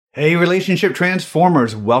Hey, Relationship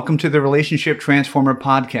Transformers. Welcome to the Relationship Transformer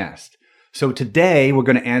podcast. So today we're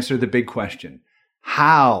going to answer the big question.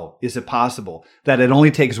 How is it possible that it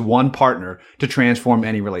only takes one partner to transform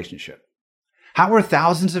any relationship? How are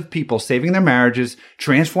thousands of people saving their marriages,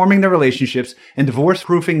 transforming their relationships, and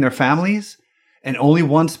divorce-proofing their families, and only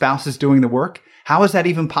one spouse is doing the work? How is that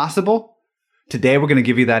even possible? Today we're going to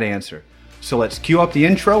give you that answer. So let's cue up the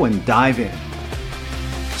intro and dive in.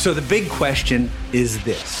 So the big question is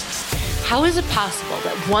this. How is it possible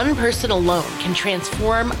that one person alone can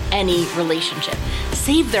transform any relationship,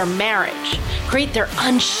 save their marriage, create their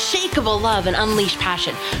unshakable love and unleash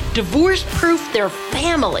passion, divorce-proof their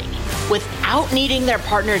family without needing their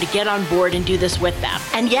partner to get on board and do this with them,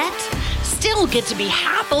 and yet still get to be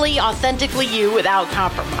happily, authentically you without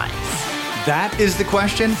compromise? That is the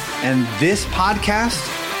question, and this podcast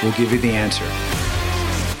will give you the answer.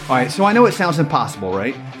 All right, so I know it sounds impossible,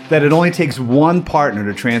 right? That it only takes one partner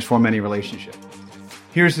to transform any relationship.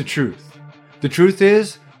 Here's the truth. The truth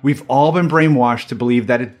is, we've all been brainwashed to believe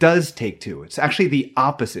that it does take two. It's actually the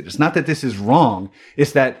opposite. It's not that this is wrong.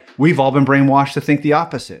 It's that we've all been brainwashed to think the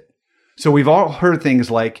opposite. So we've all heard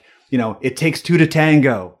things like, it takes two to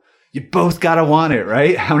tango. You both got to want it,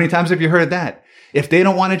 right? How many times have you heard that? If they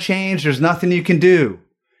don't want to change, there's nothing you can do.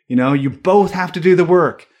 You both have to do the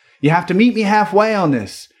work. You have to meet me halfway on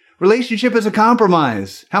this. Relationship is a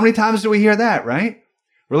compromise. How many times do we hear that, right?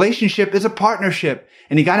 Relationship is a partnership,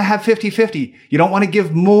 and you got to have 50-50. You don't want to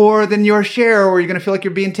give more than your share, or you're going to feel like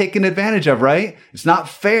you're being taken advantage of, right? It's not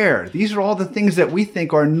fair. These are all the things that we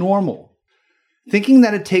think are normal. Thinking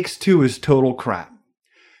that it takes two is total crap.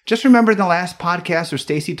 Just remember in the last podcast where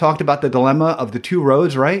Stacy talked about the dilemma of the two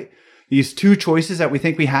roads, right? These two choices that we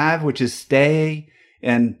think we have, which is stay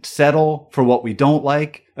and settle for what we don't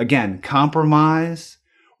like. Again, compromise.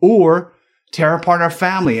 Or tear apart our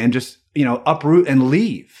family and just, uproot and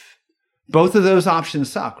leave. Both of those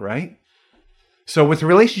options suck, right? So with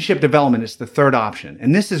relationship development, it's the third option.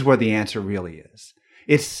 And this is where the answer really is.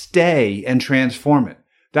 It's stay and transform it.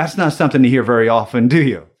 That's not something to hear very often, do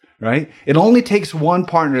you? Right? It only takes one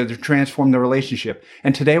partner to transform the relationship.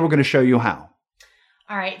 And today we're going to show you how.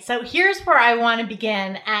 All right, so here's where I want to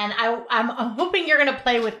begin, and I'm hoping you're going to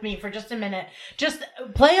play with me for just a minute. Just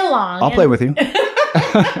play along. I'll play with you.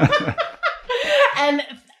 And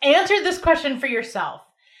answer this question for yourself.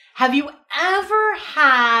 Have you ever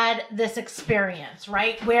had this experience,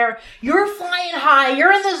 right, where you're flying high,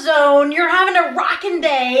 you're in the zone, you're having a rocking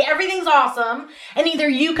day, everything's awesome, and either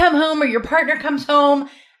you come home or your partner comes home,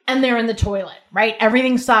 and they're in the toilet, right?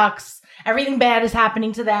 Everything sucks. Everything bad is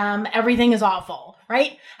happening to them. Everything is awful,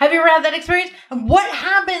 right? Have you ever had that experience? And what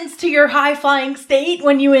happens to your high-flying state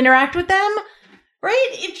when you interact with them? Right?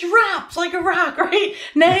 It drops like a rock, right?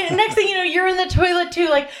 Next thing you know, you're in the toilet too.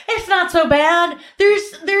 Like, it's not so bad.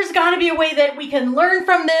 There's got to be a way that we can learn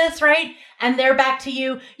from this, right? And they're back to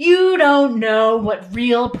you. You don't know what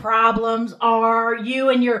real problems are. You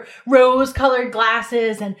and your rose-colored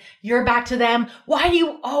glasses, and you're back to them. Why do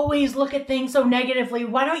you always look at things so negatively?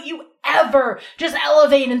 Why don't you ever just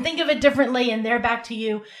elevate and think of it differently? And they're back to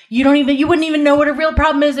you. You wouldn't even know what a real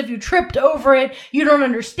problem is if you tripped over it. You don't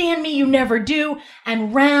understand me. You never do.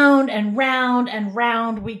 And round and round and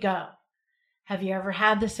round we go. Have you ever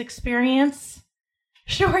had this experience?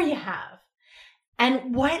 Sure you have.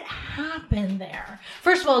 And what happened there?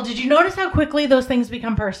 First of all, did you notice how quickly those things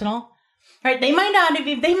become personal? Right? They might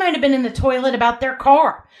have been in the toilet about their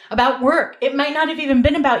car, about work. It might not have even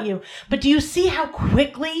been about you. But do you see how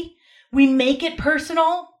quickly we make it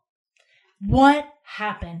personal? What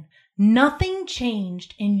happened? Nothing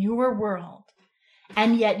changed in your world.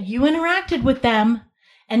 And yet you interacted with them,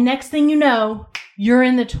 and next thing you know, you're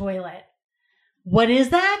in the toilet. What is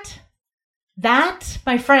that? That,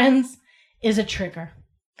 my friends, is a trigger.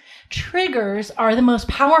 Triggers are the most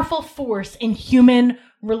powerful force in human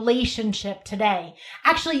relationship today.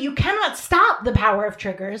 Actually, you cannot stop the power of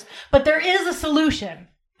triggers, but there is a solution.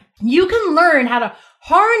 You can learn how to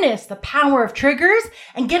harness the power of triggers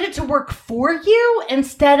and get it to work for you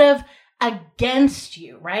instead of against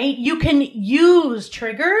you, right? You can use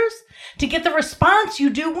triggers to get the response you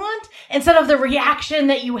do want instead of the reaction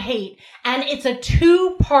that you hate. And it's a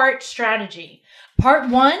two-part strategy. Part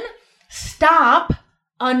one, stop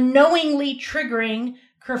unknowingly triggering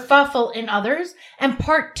kerfuffle in others. And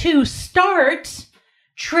part two, start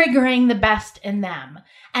triggering the best in them.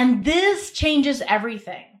 And this changes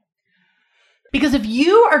everything. Because if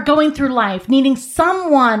you are going through life needing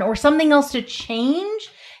someone or something else to change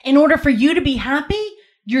in order for you to be happy,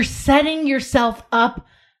 you're setting yourself up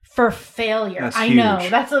for failure. That's I huge. know.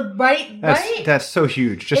 That's a right? That's so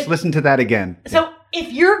huge. Just listen to that again. So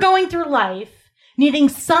if you're going through life needing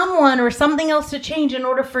someone or something else to change in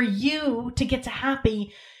order for you to get to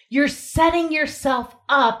happy, you're setting yourself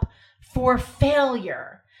up for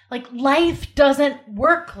failure. Like, life doesn't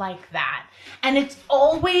work like that. And it's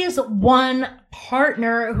always one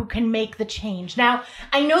partner who can make the change. Now,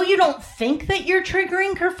 I know you don't think that you're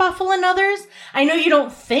triggering kerfuffle in others. I know you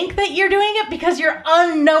don't think that you're doing it because you're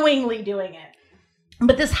unknowingly doing it.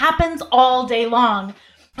 But this happens all day long.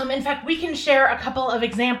 In fact, we can share a couple of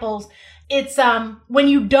examples. It's when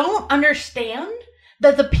you don't understand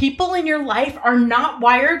that the people in your life are not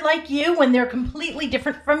wired like you, when they're completely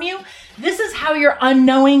different from you, this is how you're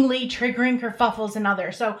unknowingly triggering kerfuffles in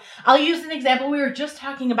others. So I'll use an example. We were just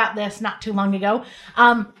talking about this not too long ago.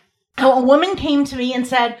 A woman came to me and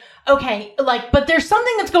said, okay, but there's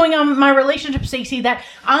something that's going on in my relationship, Stacey, that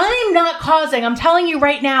I'm not causing. I'm telling you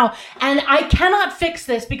right now. And I cannot fix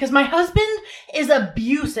this because my husband is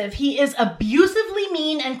abusive. He is abusively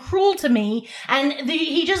mean and cruel to me. And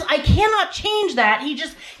I cannot change that.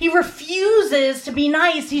 He refuses to be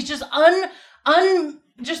nice. He's just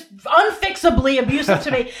unfixably abusive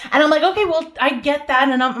to me. And I'm like, okay, well, I get that.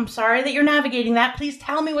 And I'm sorry that you're navigating that. Please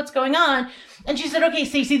tell me what's going on. And she said, okay,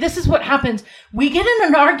 Stacey, this is what happens. We get in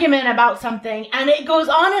an argument about something and it goes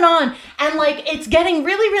on. And it's getting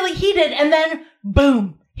really, really heated. And then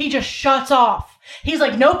boom, he just shuts off. He's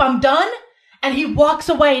like, nope, I'm done. And he walks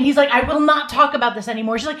away and he's like, I will not talk about this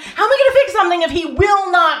anymore. She's like, how am I going to fix something if he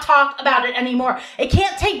will not talk about it anymore? It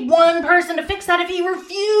can't take one person to fix that if he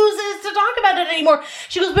refuses to talk about it anymore.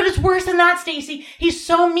 She goes, but it's worse than that, Stacey. He's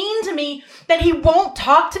so mean to me that he won't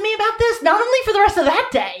talk to me about this, not only for the rest of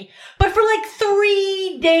that day, but for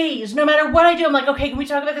 3 days. No matter what I do, I'm like, okay, can we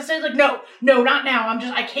talk about this? He's like, no, not now.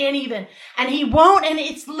 I can't even. And he won't. And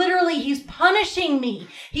it's literally, he's punishing me.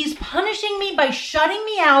 He's punishing me by shutting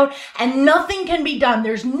me out, and nothing can be done.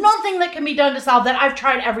 There's nothing that can be done to solve that. I've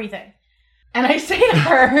tried everything. And I say to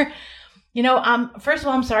her, first of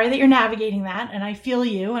all, I'm sorry that you're navigating that, and I feel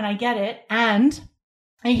you and I get it. And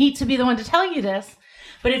I hate to be the one to tell you this,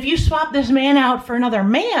 but if you swap this man out for another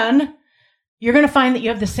man, you're going to find that you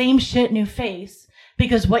have the same shit new face,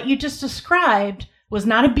 because what you just described was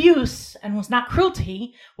not abuse and was not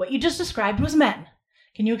cruelty. What you just described was men.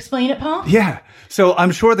 Can you explain it, Paul? Yeah. So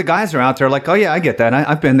I'm sure the guys are out there like, oh yeah, I get that.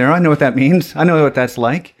 I've been there. I know what that means. I know what that's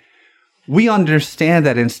like. We understand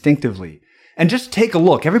that instinctively. And just take a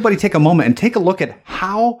look. Everybody take a moment and take a look at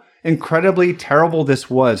how incredibly terrible this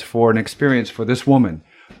was for an experience for this woman.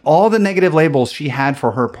 All the negative labels she had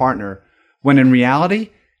for her partner, when in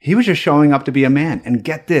reality, he was just showing up to be a man. And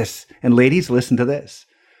get this, and ladies, listen to this.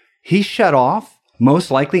 He shut off,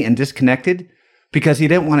 most likely, and disconnected because he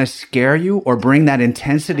didn't want to scare you or bring that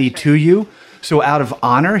intensity to you. So out of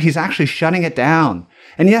honor, he's actually shutting it down.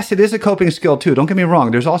 And yes, it is a coping skill too. Don't get me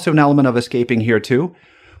wrong. There's also an element of escaping here too.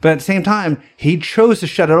 But at the same time, he chose to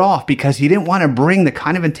shut it off because he didn't want to bring the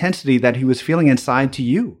kind of intensity that he was feeling inside to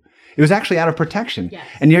you. It was actually out of protection. Yes.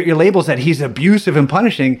 And your labels that he's abusive and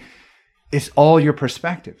punishing, it's all your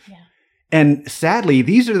perspective. Yeah. And sadly,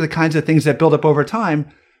 these are the kinds of things that build up over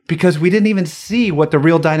time because we didn't even see what the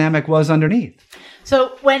real dynamic was underneath.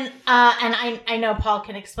 So when, and I know Paul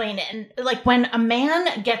can explain it, and when a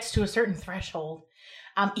man gets to a certain threshold,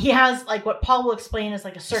 he has what Paul will explain is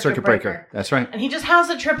a circuit breaker. That's right. And he just has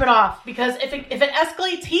to trip it off because if it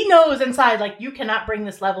escalates, he knows inside, you cannot bring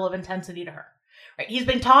this level of intensity to her. Right? He's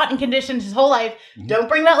been taught and conditioned his whole life. Mm-hmm. Don't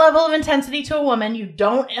bring that level of intensity to a woman. You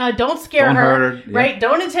don't scare her. Yeah. Right?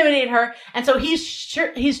 Don't intimidate her. And so he's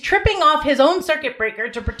tripping off his own circuit breaker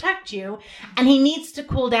to protect you, and he needs to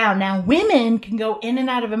cool down. Now, women can go in and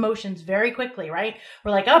out of emotions very quickly, right?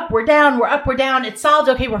 We're up, we're down, we're up, we're down. It's solved.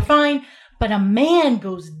 Okay, we're fine. But a man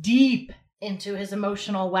goes deep into his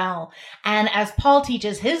emotional well. And as Paul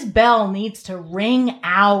teaches, his bell needs to ring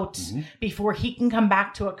out before he can come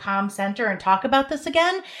back to a calm center and talk about this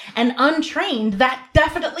again. And untrained, that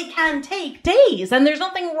definitely can take days. And there's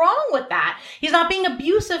nothing wrong with that. He's not being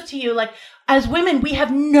abusive to you. As women, we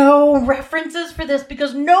have no references for this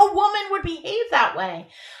because no woman would behave that way.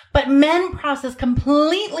 But men process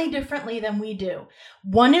completely differently than we do.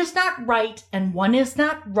 One is not right and one is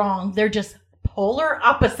not wrong. They're just polar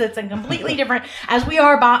opposites and completely different, as we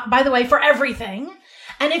are, by the way, for everything.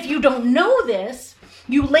 And if you don't know this,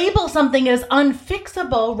 you label something as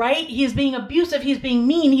unfixable, right? He's being abusive, he's being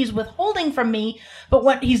mean, he's withholding from me. But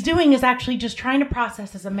what he's doing is actually just trying to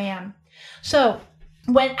process as a man. So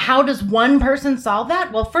how does one person solve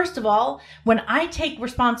that? Well, first of all, when I take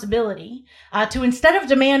responsibility to, instead of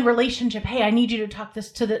demand relationship, hey, I need you to talk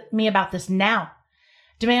me about this now.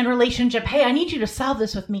 Demand relationship, hey, I need you to solve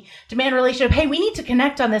this with me. Demand relationship, hey, we need to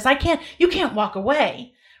connect on this. You can't walk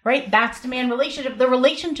away, right? That's demand relationship. The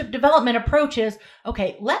relationship development approach is,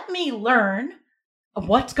 okay, let me learn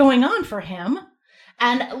what's going on for him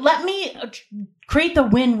and let me create the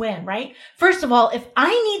win-win, right? First of all, if I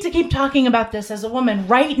need to keep talking about this as a woman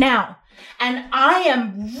right now, and I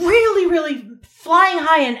am really, really flying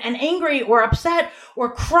high and angry or upset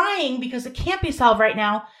or crying because it can't be solved right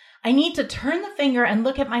now, I need to turn the finger and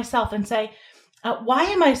look at myself and say, why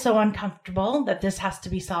am I so uncomfortable that this has to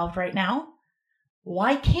be solved right now?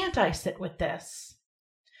 Why can't I sit with this?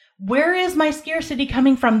 Where is my scarcity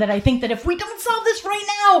coming from that I think that if we don't solve this right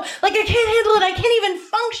now, like I can't handle it, I can't even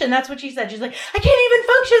function. That's what she said. She's like, I can't even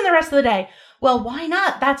function the rest of the day. Well, why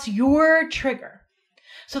not? That's your trigger.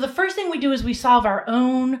 So the first thing we do is we solve our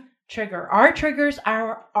own trigger. Our triggers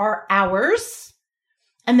are ours,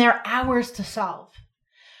 and they're ours to solve.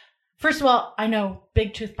 First of all, I know,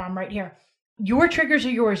 big truth bomb right here. Your triggers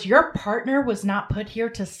are yours. Your partner was not put here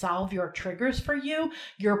to solve your triggers for you.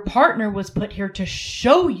 Your partner was put here to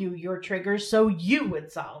show you your triggers so you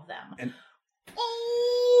would solve them. And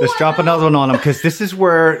let's drop another one on them, because this is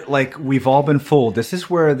where, like, we've all been fooled. This is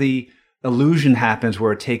where the illusion happens,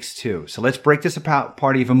 where it takes two. So let's break this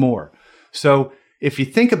apart even more. So if you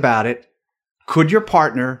think about it, could your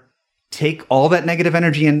partner take all that negative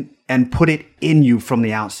energy and put it in you from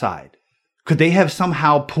the outside? Could they have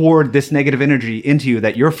somehow poured this negative energy into you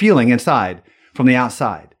that you're feeling inside from the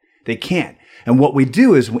outside? They can't. And what we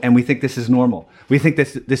do is, and we think this is normal. We think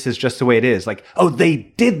this is just the way it is. Like, oh, they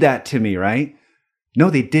did that to me, right? No,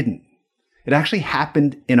 they didn't. It actually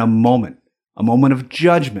happened in a moment of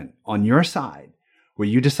judgment on your side, where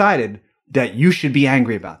you decided that you should be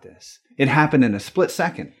angry about this. It happened in a split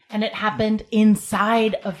second. And it happened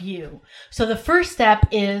inside of you. So the first step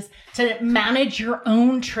is to manage your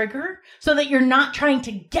own trigger so that you're not trying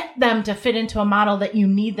to get them to fit into a model that you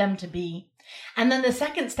need them to be. And then the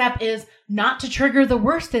second step is not to trigger the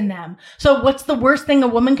worst in them. So what's the worst thing a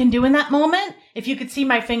woman can do in that moment? If you could see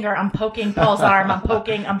my finger, I'm poking Paul's arm. I'm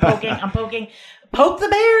poking. Poke the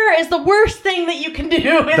bear is the worst thing that you can do.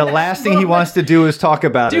 The last thing he wants to do is talk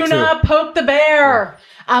about it. Do not poke the bear.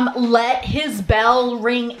 Let his bell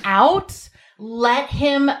ring out. Let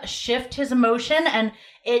him shift his emotion. And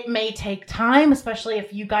it may take time, especially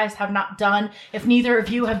if you guys have not done, if neither of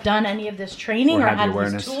you have done any of this training or had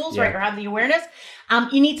these tools, right, or have the awareness.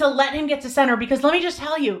 You need to let him get to center, because let me just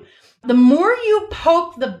tell you, the more you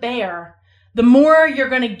poke the bear, the more you're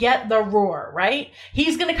going to get the roar, right?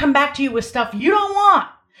 He's going to come back to you with stuff you don't want.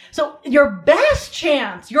 So your best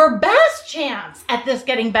chance at this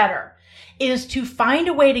getting better is to find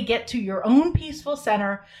a way to get to your own peaceful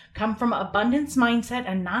center, come from abundance mindset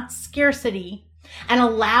and not scarcity, and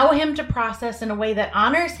allow him to process in a way that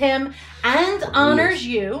honors him and honors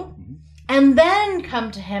you. And then come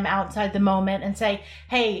to him outside the moment and say,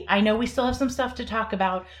 hey, I know we still have some stuff to talk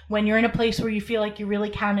about. When you're in a place where you feel like you really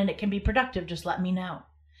can and it can be productive, just let me know.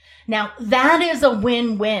 Now, that is a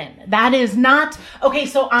win-win. That is not, okay,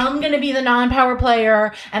 so I'm going to be the non-power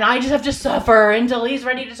player and I just have to suffer until he's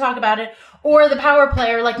ready to talk about it. Or the power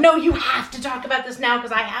player, like, no, you have to talk about this now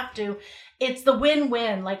because I have to. It's the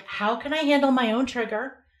win-win. Like, how can I handle my own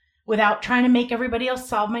trigger without trying to make everybody else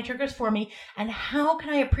solve my triggers for me? And how can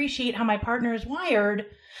I appreciate how my partner is wired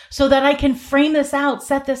so that I can frame this out,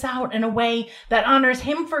 set this out in a way that honors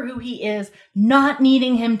him for who he is, not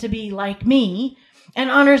needing him to be like me, and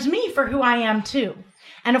honors me for who I am too.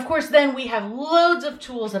 And of course, then we have loads of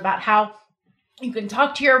tools about how you can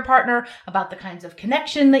talk to your partner about the kinds of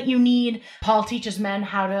connection that you need. Paul teaches men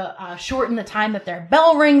how to shorten the time that their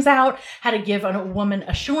bell rings out, how to give a woman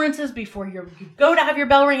assurances before you go to have your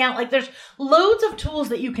bell ring out. Like, there's loads of tools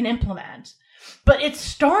that you can implement. But it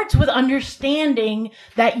starts with understanding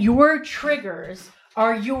that your triggers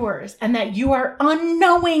are yours and that you are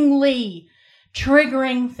unknowingly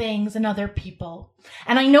triggering things in other people.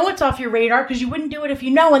 And I know it's off your radar because you wouldn't do it if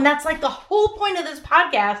you know. And that's like the whole point of this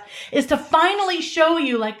podcast, is to finally show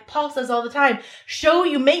you, like Paul says all the time, show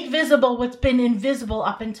you, make visible what's been invisible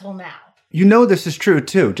up until now. You know this is true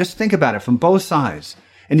too. Just think about it from both sides.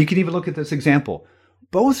 And you can even look at this example.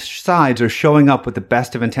 Both sides are showing up with the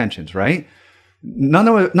best of intentions, right? None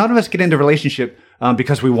of us get into a relationship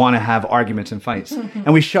because we want to have arguments and fights.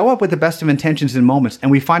 And we show up with the best of intentions in moments, and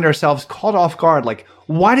we find ourselves caught off guard. Like,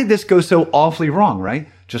 why did this go so awfully wrong, right?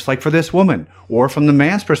 Just like for this woman. Or from the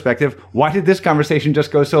man's perspective, why did this conversation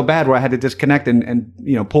just go so bad where I had to disconnect and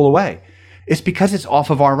pull away? It's because it's off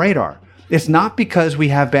of our radar. It's not because we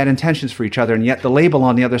have bad intentions for each other, and yet the label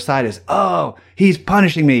on the other side is, oh, he's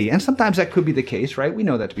punishing me. And sometimes that could be the case, right? We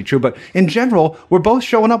know that to be true. But in general, we're both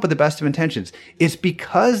showing up with the best of intentions. It's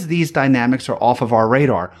because these dynamics are off of our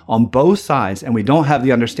radar on both sides, and we don't have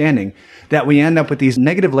the understanding that we end up with these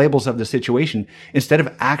negative labels of the situation instead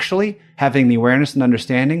of actually having the awareness and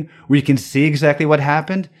understanding where you can see exactly what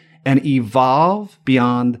happened and evolve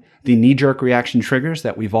beyond the knee-jerk reaction triggers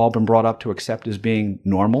that we've all been brought up to accept as being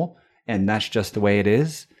normal. And that's just the way it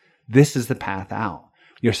is. This is the path out.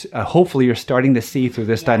 Hopefully you're starting to see through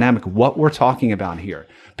this dynamic what we're talking about here,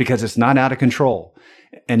 because it's not out of control.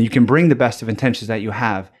 And you can bring the best of intentions that you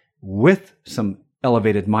have with some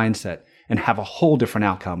elevated mindset and have a whole different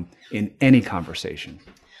outcome in any conversation.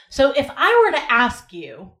 So if I were to ask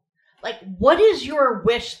you, like, what is your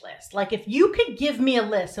wish list? Like, if you could give me a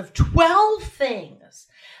list of 12 things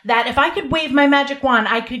that if I could wave my magic wand,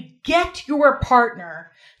 I could get your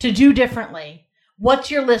partner to do differently, what's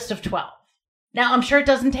your list of 12? Now, I'm sure it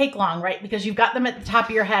doesn't take long, right? Because you've got them at the top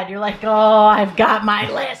of your head. You're like, oh, I've got my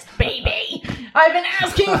list, baby. I've been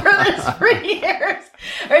asking for this for years,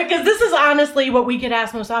 right? Because this is honestly what we get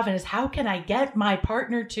asked most often is, how can I get my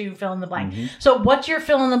partner to fill in the blank? Mm-hmm. So what's your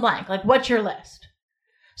fill in the blank? Like, what's your list?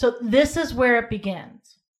 So this is where it begins.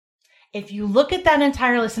 If you look at that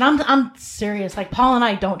entire list, and I'm serious, like Paul and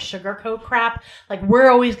I don't sugarcoat crap. Like, we're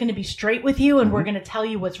always going to be straight with you, and we're going to tell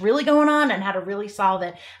you what's really going on and how to really solve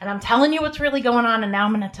it. And I'm telling you what's really going on, and now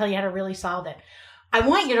I'm going to tell you how to really solve it. I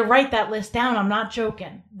want you to write that list down. I'm not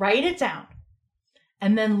joking. Write it down.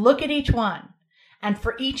 And then look at each one. And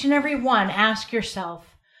for each and every one, ask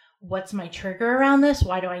yourself, what's my trigger around this?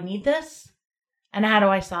 Why do I need this? And how do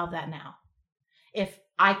I solve that now? If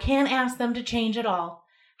I can't ask them to change at all,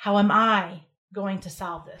 how am I going to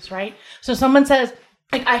solve this, right? So someone says,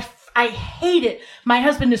 like, I hate it. My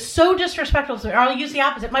husband is so disrespectful to me. Or I'll use the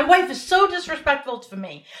opposite. My wife is so disrespectful to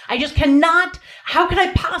me. I just cannot, how could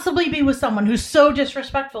I possibly be with someone who's so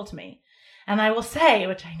disrespectful to me? And I will say,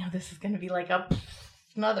 which I know this is going to be like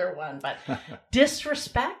another one, but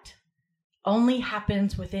disrespect only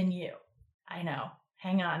happens within you. I know.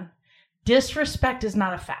 Hang on. Disrespect is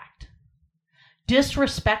not a fact.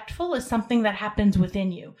 Disrespectful is something that happens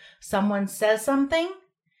within you. Someone says something,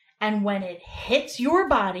 and when it hits your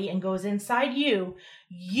body and goes inside you,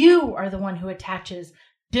 you are the one who attaches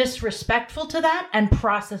disrespectful to that and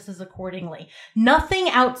processes accordingly. Nothing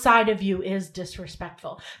outside of you is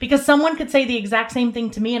disrespectful, because someone could say the exact same thing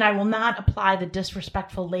to me and I will not apply the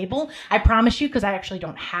disrespectful label. I promise you, because I actually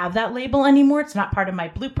don't have that label anymore. It's not part of my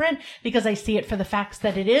blueprint because I see it for the facts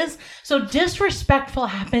that it is. So disrespectful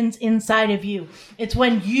happens inside of you. It's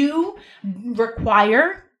when you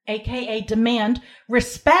require, aka demand,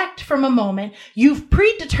 respect from a moment. You've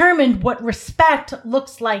predetermined what respect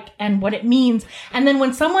looks like and what it means. And then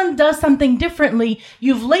when someone does something differently,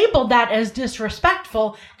 you've labeled that as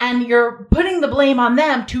disrespectful, and you're putting the blame on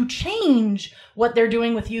them to change what they're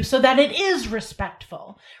doing with you so that it is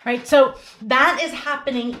respectful, right? So that is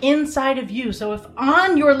happening inside of you. So if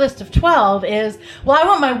on your list of 12 is, well, I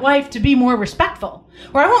want my wife to be more respectful,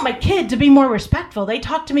 or I want my kid to be more respectful. They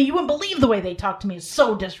talk to me, you wouldn't believe the way they talk to me. It's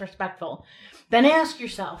so disrespectful. Then ask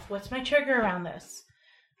yourself, what's my trigger around this?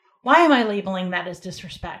 Why am I labeling that as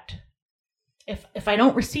disrespect? If I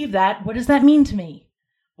don't receive that, what does that mean to me?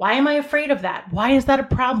 Why am I afraid of that? Why is that a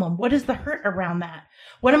problem? What is the hurt around that?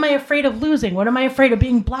 What am I afraid of losing? What am I afraid of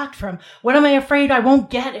being blocked from? What am I afraid I won't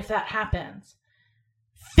get if that happens?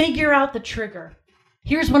 Figure out the trigger.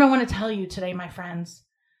 Here's what I want to tell you today, my friends.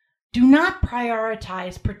 Do not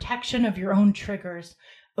prioritize protection of your own triggers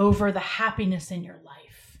over the happiness in your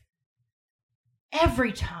life.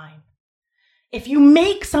 Every time. If you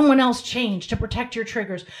make someone else change to protect your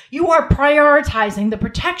triggers, you are prioritizing the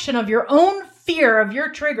protection of your own fear of your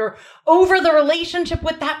trigger over the relationship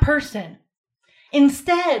with that person.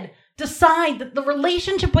 Instead, decide that the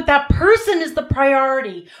relationship with that person is the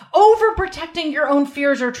priority over protecting your own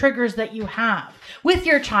fears or triggers that you have with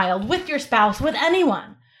your child, with your spouse, with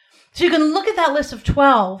anyone. So you can look at that list of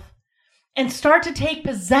 12 and start to take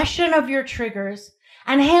possession of your triggers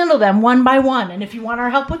and handle them one by one. And if you want our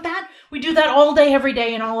help with that, we do that all day, every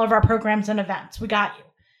day in all of our programs and events. We got you.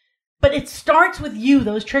 But it starts with you.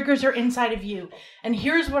 Those triggers are inside of you. And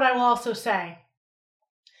here's what I will also say.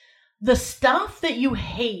 The stuff that you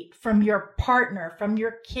hate from your partner, from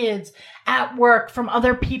your kids, at work, from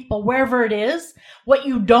other people, wherever it is, what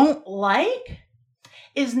you don't like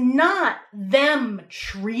is not them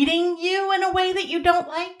treating you in a way that you don't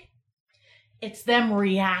like. It's them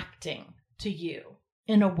reacting to you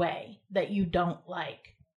in a way that you don't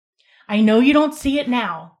like. I know you don't see it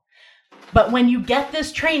now, But when you get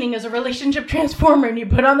this training as a relationship transformer and you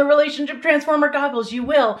put on the relationship transformer goggles, you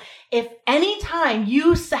will. If any time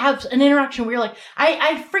you have an interaction where you're like,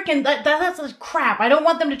 I freaking, that's like crap. I don't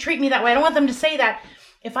want them to treat me that way. I don't want them to say that.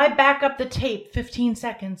 If I back up the tape 15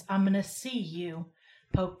 seconds, I'm going to see you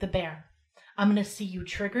poke the bear. I'm going to see you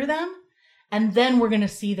trigger them. And then we're going to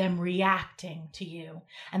see them reacting to you.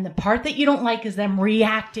 And the part that you don't like is them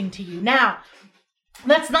reacting to you. Now,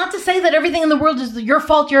 that's not to say that everything in the world is your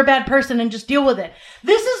fault, you're a bad person, and just deal with it.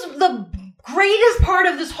 This is the greatest part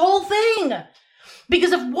of this whole thing.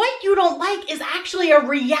 Because if what you don't like is actually a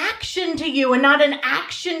reaction to you and not an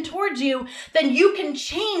action towards you, then you can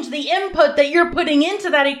change the input that you're putting into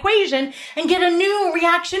that equation and get a new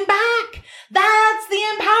reaction back. That's the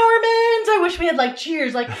empowerment. I wish we had like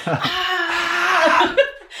cheers, like, ah.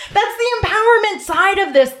 That's the empowerment side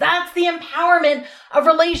of this. That's the empowerment of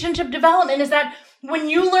relationship development, is that when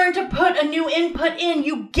you learn to put a new input in,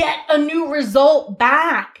 you get a new result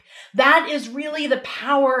back. That is really the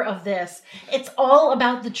power of this. It's all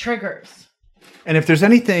about the triggers. And if there's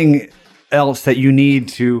anything else that you need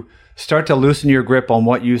to start to loosen your grip on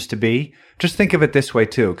what used to be, just think of it this way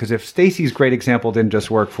too. Because if Stacy's great example didn't just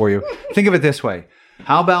work for you, think of it this way.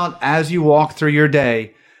 How about as you walk through your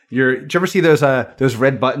day, do you ever see those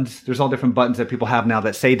red buttons? There's all different buttons that people have now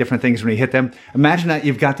that say different things when you hit them. Imagine that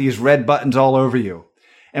you've got these red buttons all over you.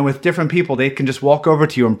 And with different people, they can just walk over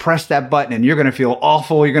to you and press that button, and you're going to feel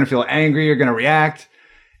awful. You're going to feel angry. You're going to react.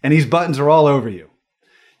 And these buttons are all over you.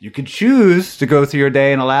 You could choose to go through your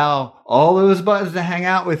day and allow all those buttons to hang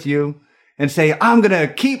out with you and say, I'm going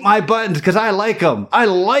to keep my buttons because I like them. I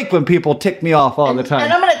like when people tick me off all the time.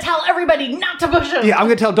 And I'm going to tell everybody not to push them. Yeah, I'm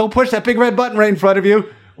going to tell, don't push that big red button right in front of you.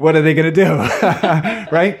 What are they going to do?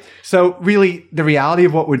 Right? So really, the reality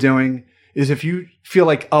of what we're doing is if you feel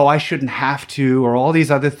like, oh, I shouldn't have to, or all these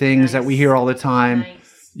other things that we hear all the time.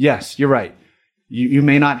 Yes, you're right. You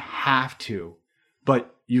may not have to,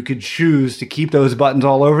 but you could choose to keep those buttons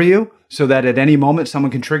all over you so that at any moment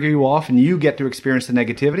someone can trigger you off and you get to experience the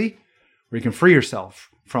negativity, or you can free yourself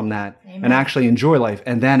from that and actually enjoy life,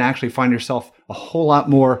 and then actually find yourself a whole lot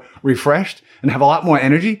more refreshed and have a lot more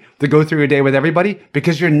energy to go through your day with everybody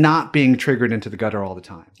because you're not being triggered into the gutter all the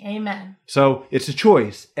time. Amen. So it's a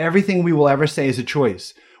choice. Everything we will ever say is a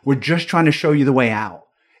choice. We're just trying to show you the way out,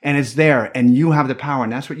 and it's there, and you have the power.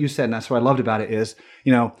 And that's what you said. And that's what I loved about it is,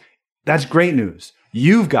 that's great news.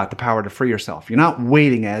 You've got the power to free yourself. You're not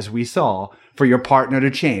waiting, as we saw, for your partner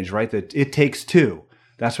to change, right? That it takes two.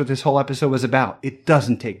 That's what this whole episode was about. It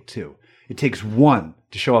doesn't take two. It takes one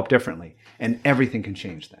to show up differently, and everything can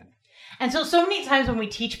change then. And so many times when we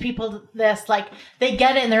teach people this, like, they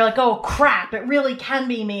get it and they're like, oh crap, it really can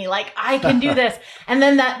be me. Like, I can do this. And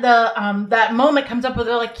then that moment comes up where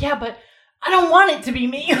they're like, yeah, but I don't want it to be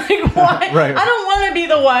me. Like, why? Right. I don't want to be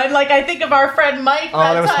the one. Like, I think of our friend Mike. Oh,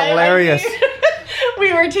 that was hilarious.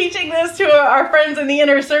 We were teaching this to our friends in the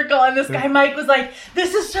inner circle, and this guy Mike was like,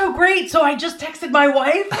 this is so great. So I just texted my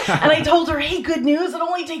wife and I told her, hey, good news. It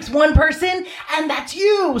only takes one person, and that's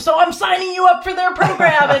you. So I'm signing you up for their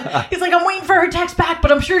program. And he's like, I'm waiting for her text back,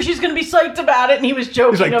 but I'm sure she's going to be psyched about it. And he was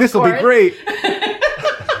joking. He's like, this will be great.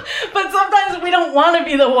 But sometimes we don't want to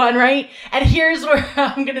be the one, right? And here's where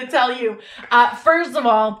I'm going to tell you. First of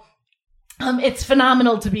all, it's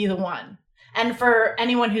phenomenal to be the one. And for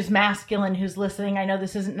anyone who's masculine, who's listening, I know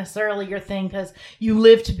this isn't necessarily your thing because you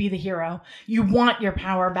live to be the hero. You want your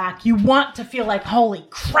power back. You want to feel like, holy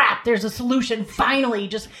crap, there's a solution. Finally,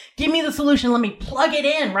 just give me the solution. Let me plug it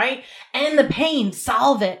in, right? End the pain,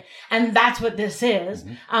 solve it. And that's what this is.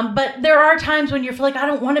 But there are times when you feel like, I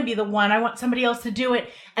don't want to be the one. I want somebody else to do it.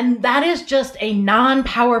 And that is just a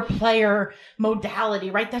non-power player modality,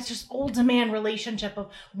 right? That's just old demand relationship of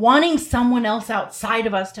wanting someone else outside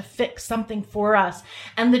of us to fix something for us.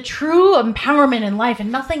 And the true empowerment in life,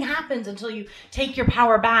 and nothing happens until you take your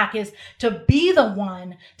power back, is to be the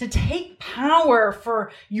one, to take power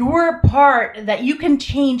for your part, that you can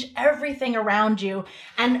change everything around you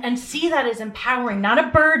and see that as empowering, not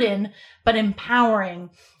a burden, but empowering.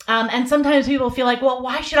 And sometimes people feel like, well,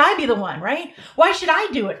 why should I be the one, right? Why should I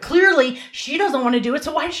do it? Clearly, she doesn't want to do it,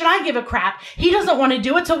 so why should I give a crap? He doesn't want to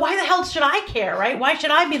do it, so why the hell should I care, right? Why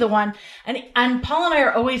should I be the one? And Paul and I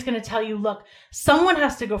are always going to tell you, look, someone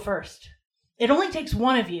has to go first. It only takes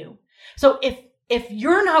one of you. So if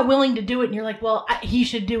you're not willing to do it and you're like, well, he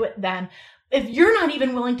should do it then. If you're not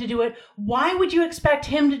even willing to do it, why would you expect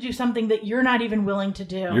him to do something that you're not even willing to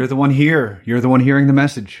do? You're the one here. You're the one hearing the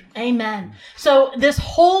message. Amen. So this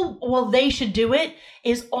whole, well, they should do it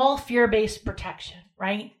is all fear-based protection,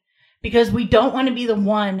 right? because we don't want to be the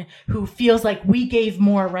one who feels like we gave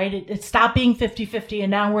more, right? It stopped being 50-50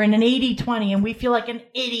 and now we're in an 80-20 and we feel like an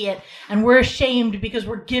idiot and we're ashamed because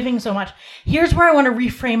we're giving so much. Here's where I want to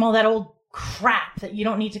reframe all that old crap that you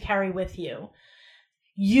don't need to carry with you.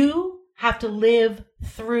 You have to live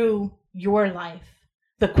through your life.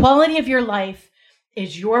 The quality of your life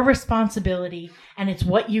is your responsibility and it's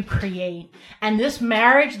what you create. And this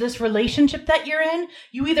marriage, this relationship that you're in,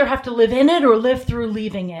 you either have to live in it or live through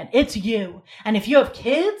leaving it. It's you. And if you have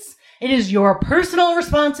kids, it is your personal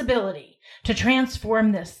responsibility to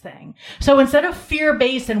transform this thing. So instead of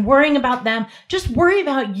fear-based and worrying about them, just worry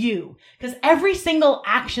about you. Because every single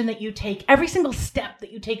action that you take, every single step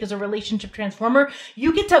that you take as a relationship transformer,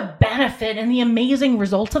 you get to benefit in the amazing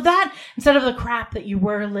results of that instead of the crap that you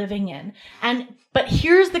were living in. But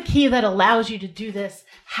here's the key that allows you to do this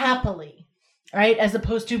happily, right? As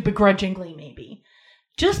opposed to begrudgingly, maybe.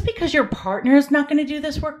 Just because your partner is not going to do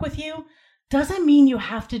this work with you doesn't mean you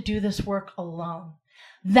have to do this work alone.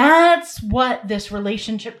 That's what this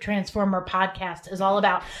Relationship Transformer podcast is all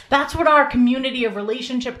about. That's what our community of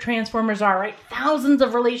relationship transformers are, right? Thousands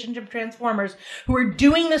of relationship transformers who are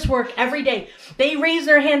doing this work every day. They raised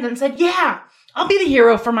their hands and said, yeah, I'll be the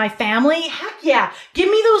hero for my family. Heck yeah.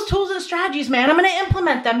 Give me those tools and strategies, man. I'm going to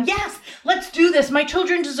implement them. Yes, let's do this. My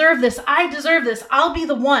children deserve this. I deserve this. I'll be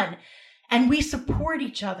the one. And we support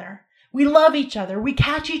each other. We love each other. We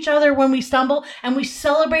catch each other when we stumble and we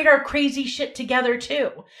celebrate our crazy shit together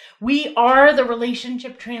too. We are the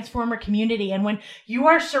Relationship Transformer community. And when you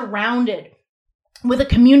are surrounded with a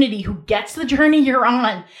community who gets the journey you're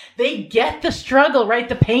on, they get the struggle, right?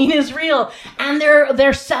 The pain is real. And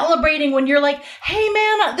they're celebrating when you're like, hey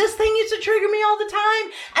man, this thing used to trigger me all the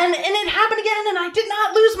time. And it happened again and I did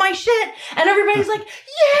not lose my shit. And everybody's like,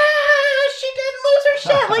 yeah, she didn't lose her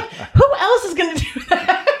shit. Like, who else is going to do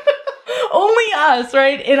that? Only us,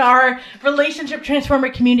 right? In our Relationship Transformer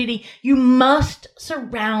community, you must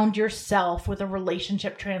surround yourself with a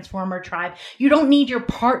Relationship Transformer tribe. You don't need your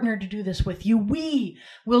partner to do this with you. We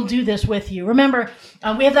will do this with you. Remember,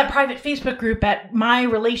 we have that private Facebook group at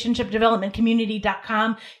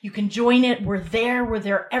myrelationshipdevelopmentcommunity.com. You can join it. We're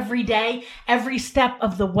there every day, every step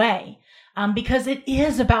of the way. Because it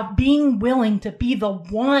is about being willing to be the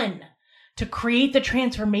one to create the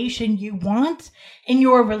transformation you want in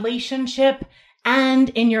your relationship and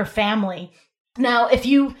in your family. Now, if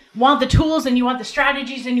you want the tools and you want the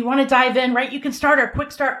strategies and you want to dive in, right, you can start our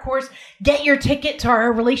quick start course, get your ticket to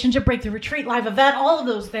our Relationship Breakthrough Retreat live event, all of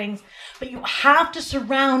those things. But you have to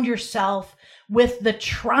surround yourself with the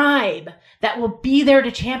tribe that will be there to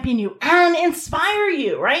champion you and inspire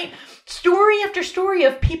you, right? Story after story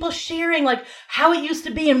of people sharing like how it used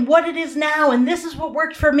to be and what it is now. And this is what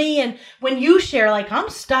worked for me. And when you share like, I'm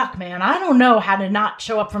stuck, man. I don't know how to not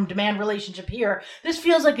show up from demand relationship here. This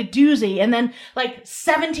feels like a doozy. And then like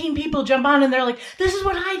 17 people jump on and they're like, this is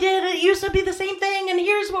what I did. It used to be the same thing. And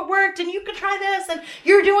here's what worked. And you could try this. And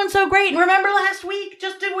you're doing so great. And remember last week,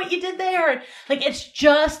 just do what you did there. And like, it's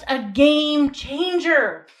just a game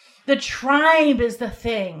changer. The tribe is the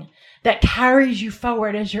thing that carries you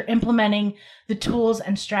forward as you're implementing the tools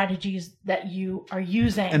and strategies that you are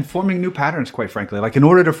using. And forming new patterns, quite frankly. Like in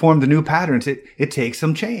order to form the new patterns, it takes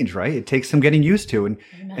some change, right? It takes some getting used to.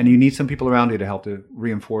 And you need some people around you to help to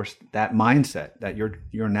reinforce that mindset that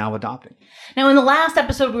you're now adopting. Now, in the last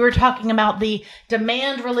episode, we were talking about the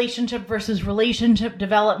demand relationship versus relationship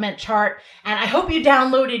development chart. And I hope you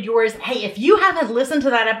downloaded yours. Hey, if you haven't listened to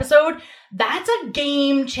that episode, that's a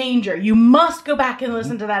game changer. You must go back and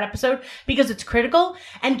listen to that episode because it's critical.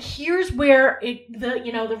 And here's where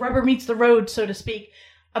the rubber meets the road, so to speak,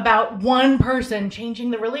 about one person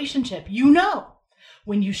changing the relationship.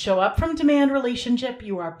 When you show up from demand relationship,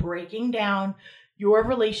 you are breaking down your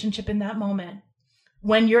relationship in that moment.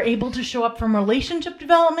 When you're able to show up from relationship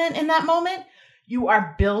development in that moment, you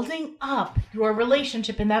are building up your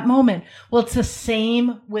relationship in that moment. Well, it's the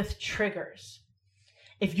same with triggers.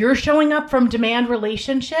 If you're showing up from demand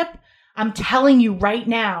relationship, I'm telling you right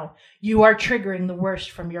now, you are triggering the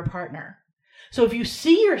worst from your partner. So if you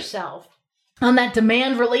see yourself on that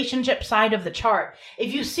demand relationship side of the chart,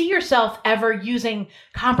 if you see yourself ever using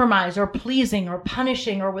compromise or pleasing or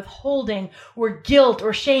punishing or withholding or guilt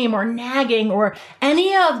or shame or nagging or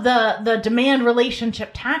any of the demand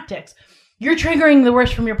relationship tactics, you're triggering the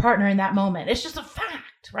worst from your partner in that moment. It's just a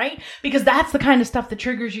fact, right? Because that's the kind of stuff that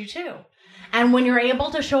triggers you too. And when you're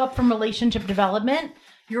able to show up from relationship development,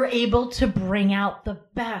 you're able to bring out the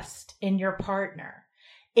best in your partner.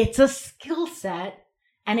 It's a skill set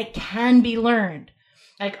and it can be learned.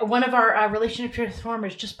 Like one of our relationship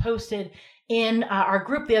transformers just posted in our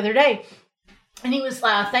group the other day And he was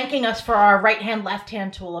thanking us for our right-hand,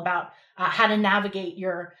 left-hand tool about how to navigate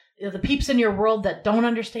the peeps in your world that don't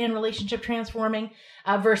understand relationship transforming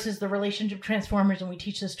versus the relationship transformers. And we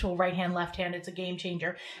teach this tool right hand, left hand. It's a game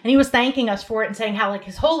changer. And he was thanking us for it and saying how like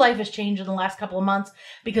his whole life has changed in the last couple of months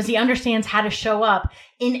because he understands how to show up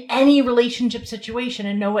in any relationship situation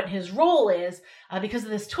and know what his role is because of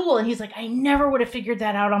this tool. And he's like, I never would have figured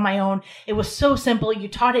that out on my own. It was so simple. You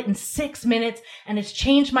taught it in 6 minutes and it's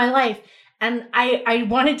changed my life. And I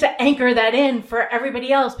wanted to anchor that in for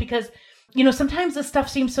everybody else because sometimes this stuff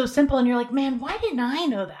seems so simple and you're like, man, why didn't I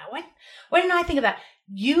know that? Why didn't I think of that?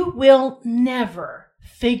 You will never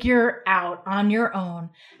figure out on your own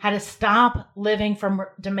how to stop living from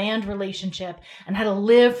demand relationship and how to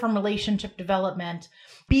live from relationship development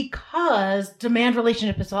because demand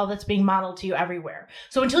relationship is all that's being modeled to you everywhere.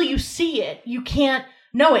 So until you see it, you can't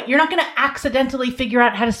know it. You're not going to accidentally figure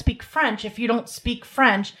out how to speak French if you don't speak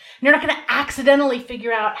French. You're not going to accidentally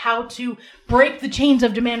figure out how to break the chains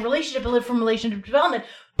of demand relationship and live from relationship development.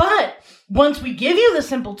 But once we give you the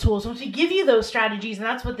simple tools, once we give you those strategies, and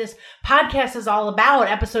that's what this podcast is all about,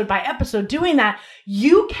 episode by episode, doing that,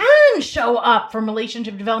 you can show up from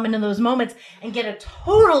relationship development in those moments and get a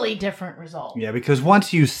totally different result. Yeah, because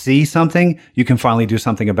once you see something, you can finally do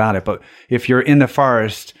something about it. But if you're in the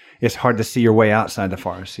forest, it's hard to see your way outside the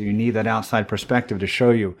forest. So you need that outside perspective to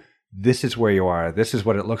show you this is where you are. This is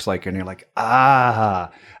what it looks like. And you're like, I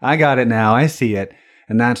got it now. I see it.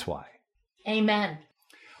 And that's why. Amen.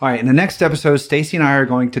 All right. In the next episode, Stacy and I are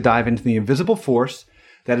going to dive into the invisible force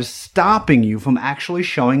that is stopping you from actually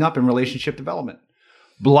showing up in relationship development,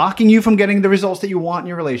 blocking you from getting the results that you want in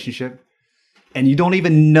your relationship. And you don't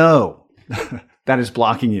even know that is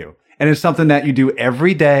blocking you. And it's something that you do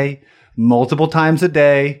every day, multiple times a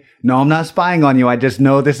day. No, I'm not spying on you. I just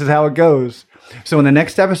know this is how it goes. So in the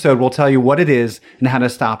next episode, we'll tell you what it is and how to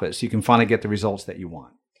stop it so you can finally get the results that you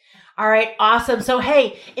want. All right, awesome. So,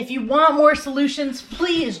 hey, if you want more solutions,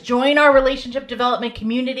 please join our relationship development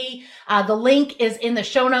community. The link is in the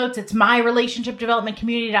show notes. It's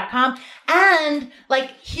myrelationshipdevelopmentcommunity.com. And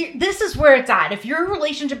here, this is where it's at. If you're a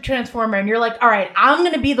relationship transformer and you're like, all right, I'm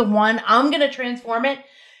going to be the one, I'm going to transform it.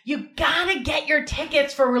 You gotta get your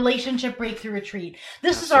tickets for Relationship Breakthrough Retreat.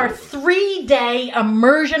 This is our 3-day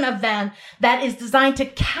immersion event that is designed to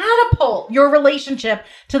catapult your relationship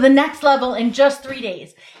to the next level in just 3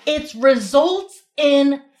 days. It's results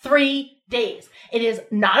in 3 days. It is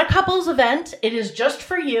not a couples event. It is just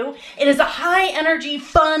for you. It is a high energy,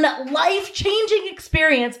 fun, life-changing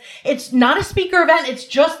experience. It's not a speaker event. It's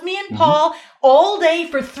just me and Paul all day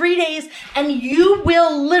for 3 days, and you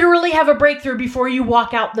will literally have a breakthrough before you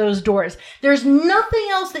walk out those doors. There's nothing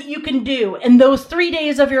else that you can do in those 3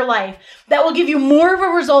 days of your life that will give you more of a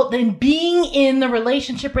result than being in the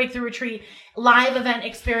Relationship Breakthrough Retreat live event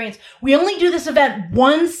experience. We only do this event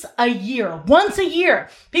once a year. Once a year.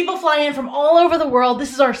 People fly in from all over the world.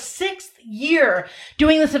 This is our 6th year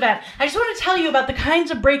doing this event. I just want to tell you about the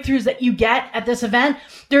kinds of breakthroughs that you get at this event.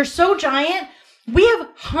 They're so giant. We have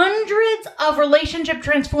hundreds of relationship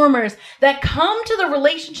transformers that come to the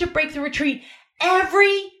Relationship Breakthrough Retreat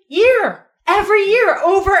every year,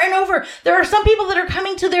 over and over. There are some people that are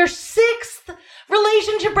coming to their 6th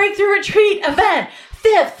Relationship Breakthrough Retreat event,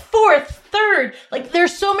 5th, 4th, 3rd.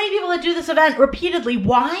 There's so many people that do this event repeatedly.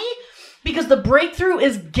 Why? Because the breakthrough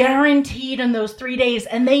is guaranteed in those 3 days,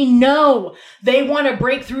 and they know they want to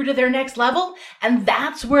break through to their next level, and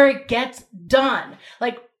that's where it gets done.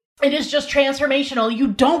 It is just transformational. You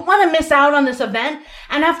don't want to miss out on this event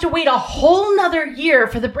and have to wait a whole nother year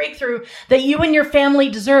for the breakthrough that you and your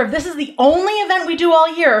family deserve. This is the only event we do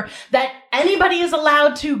all year that anybody is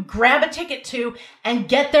allowed to grab a ticket to and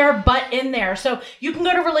get their butt in there. So you can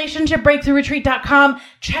go to relationshipbreakthroughretreat.com,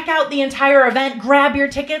 check out the entire event, grab your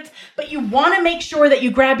tickets, but you want to make sure that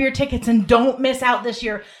you grab your tickets and don't miss out this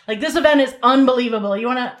year. This event is unbelievable. You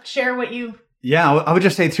want to share what you... Yeah, I would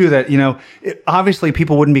just say too that, obviously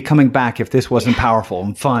people wouldn't be coming back if this wasn't powerful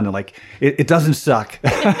and fun. It doesn't suck,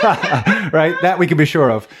 right? That we can be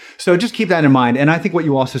sure of. So just keep that in mind. And I think what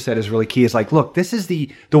you also said is really key is look, this is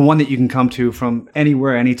the one that you can come to from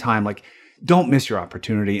anywhere, anytime. Don't miss your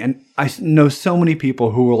opportunity. And I know so many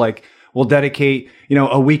people who will dedicate,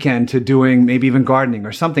 a weekend to doing maybe even gardening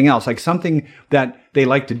or something else, something that they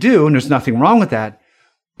like to do. And there's nothing wrong with that,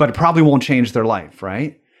 but it probably won't change their life,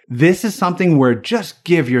 right? This is something where just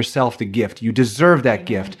give yourself the gift. You deserve that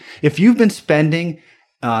gift. If you've been spending,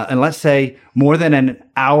 and let's say more than an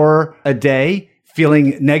hour a day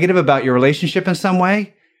feeling negative about your relationship in some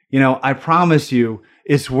way, I promise you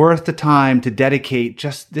it's worth the time to dedicate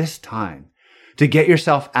just this time to get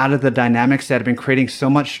yourself out of the dynamics that have been creating so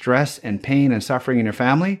much stress and pain and suffering in your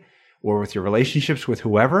family. or with your relationships with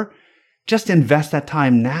whoever, just invest that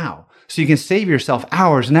time now so you can save yourself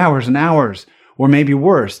hours and hours and hours, or maybe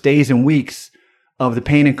worse, days and weeks of the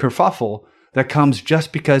pain and kerfuffle that comes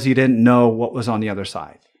just because you didn't know what was on the other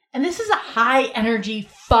side. And this is a high energy,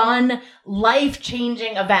 fun,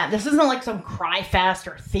 life-changing event. This isn't like some cry fest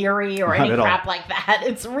or theory or any crap like that.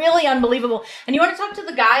 It's really unbelievable. And you want to talk to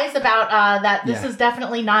the guys about that this is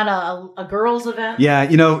definitely not a girls' event? Yeah,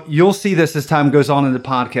 you'll see this as time goes on in the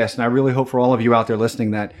podcast. And I really hope for all of you out there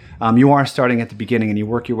listening that you are starting at the beginning and you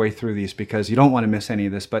work your way through these because you don't want to miss any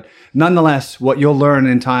of this. But nonetheless, what you'll learn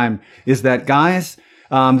in time is that, guys,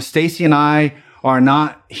 Stacy and I are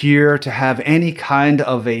not here to have any kind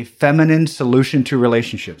of a feminine solution to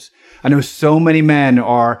relationships. I know so many men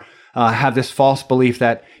have this false belief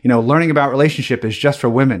that, learning about relationship is just for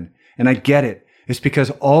women. And I get it. It's because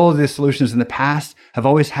all of the solutions in the past have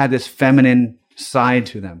always had this feminine side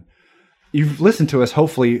to them. You've listened to us,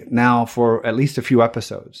 hopefully, now for at least a few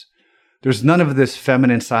episodes. There's none of this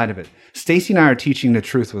feminine side of it. Stacy and I are teaching the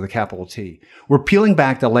truth with a capital T. We're peeling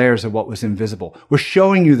back the layers of what was invisible. We're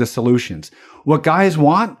showing you the solutions. What guys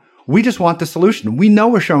want, we just want the solution. We know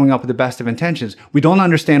we're showing up with the best of intentions. We don't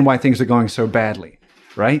understand why things are going so badly,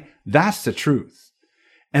 right? That's the truth.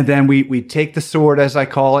 And then we take the sword, as I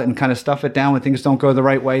call it, and kind of stuff it down when things don't go the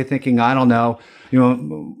right way, thinking, I don't know,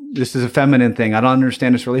 this is a feminine thing. I don't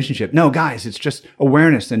understand this relationship. No, guys, it's just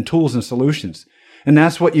awareness and tools and solutions. And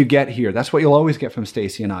that's what you get here. That's what you'll always get from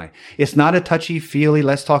Stacy and I. It's not a touchy-feely,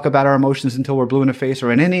 let's talk about our emotions until we're blue in the face,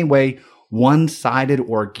 or in any way one-sided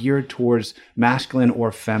or geared towards masculine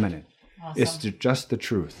or feminine. Awesome. It's just the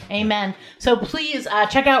truth. Amen. So please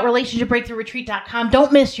check out relationshipbreakthroughretreat.com.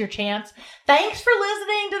 Don't miss your chance. Thanks for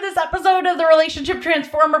listening to this episode of the Relationship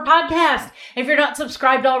Transformer podcast. If you're not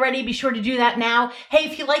subscribed already, be sure to do that now. Hey,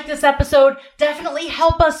 if you like this episode, definitely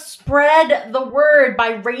help us spread the word by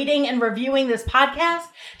rating and reviewing this podcast.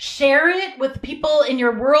 Share it with people in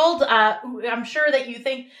your world. I'm sure that you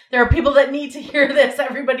think there are people that need to hear this.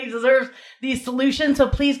 Everybody deserves these solutions. So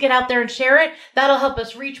please get out there and share it. That'll help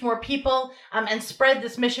us reach more people and spread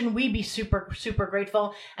this mission. We'd be super, super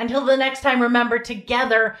grateful. Until the next time, remember,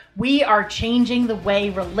 together, we are changing the way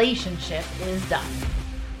relationship is done.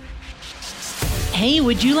 Hey,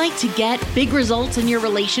 would you like to get big results in your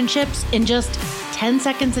relationships in just 10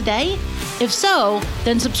 seconds a day? If so,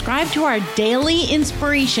 then subscribe to our daily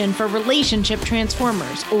inspiration for relationship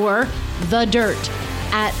transformers, or The Dirt,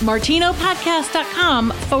 at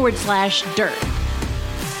martinopodcast.com/dirt.